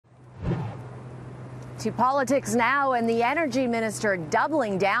To politics now, and the energy minister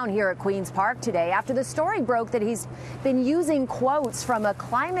doubling down here at Queen's Park today after the story broke that he's been using quotes from a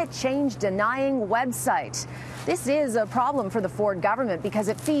climate change denying website. This is a problem for the Ford government because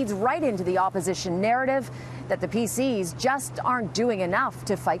it feeds right into the opposition narrative that the PCs just aren't doing enough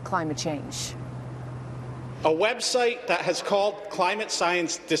to fight climate change. A website that has called climate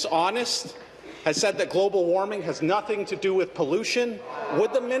science dishonest, has said that global warming has nothing to do with pollution.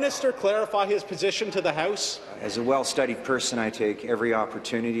 Would the minister clarify his position to the House? As a well-studied person, I take every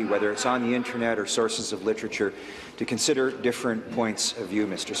opportunity, whether it's on the internet or sources of literature, to consider different points of view,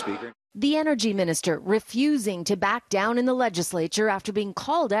 Mr. Speaker. The energy minister refusing to back down in the legislature after being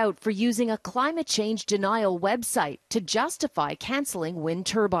called out for using a climate change denial website to justify cancelling wind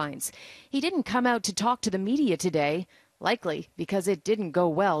turbines. He didn't come out to talk to the media today, likely because it didn't go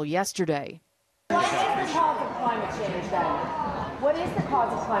well yesterday. What is the cause of climate change, then? What is the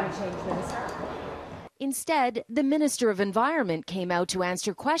cause of climate change, Minister? Instead, the Minister of Environment came out to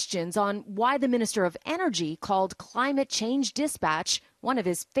answer questions on why the Minister of Energy called Climate Change Dispatch one of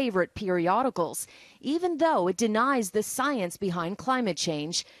his favorite periodicals, even though it denies the science behind climate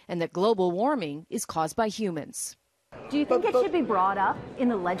change and that global warming is caused by humans. Do you think it should be brought up in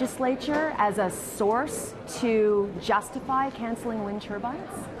the legislature as a source to justify cancelling wind turbines?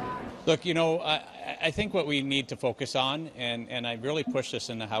 Look, you know, I think what we need to focus on, and I really push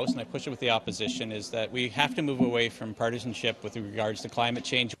this in the House, and I push it with the opposition, is that we have to move away from partisanship with regards to climate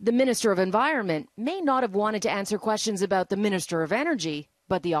change. The Minister of Environment may not have wanted to answer questions about the Minister of Energy,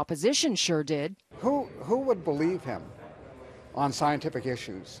 but the opposition sure did. Who would believe him on scientific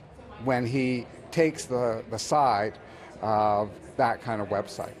issues when he takes the side of that kind of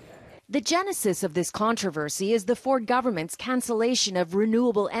website? The genesis of this controversy is the Ford government's cancellation of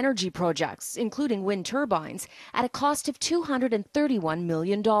renewable energy projects, including wind turbines, at a cost of $231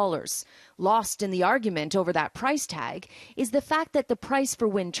 million. Lost in the argument over that price tag is the fact that the price for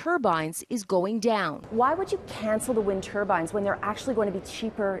wind turbines is going down. Why would you cancel the wind turbines when they're actually going to be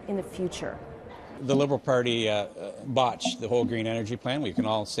cheaper in the future? The Liberal Party botched the whole green energy plan. We can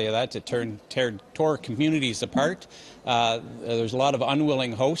all say that. It tore communities apart. There's a lot of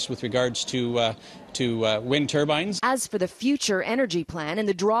unwilling hosts with regards to wind turbines. As for the future energy plan and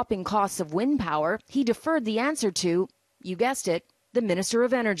the dropping costs of wind power, he deferred the answer to, you guessed it, the Minister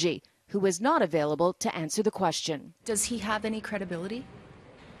of Energy, who was not available to answer the question. Does he have any credibility?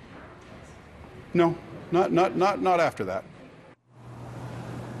 No, not after that.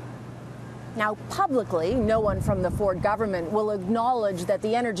 Now, publicly, no one from the Ford government will acknowledge that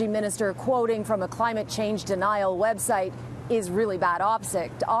the energy minister quoting from a climate change denial website is really bad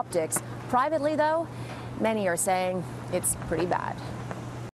optics. Privately, though, many are saying it's pretty bad.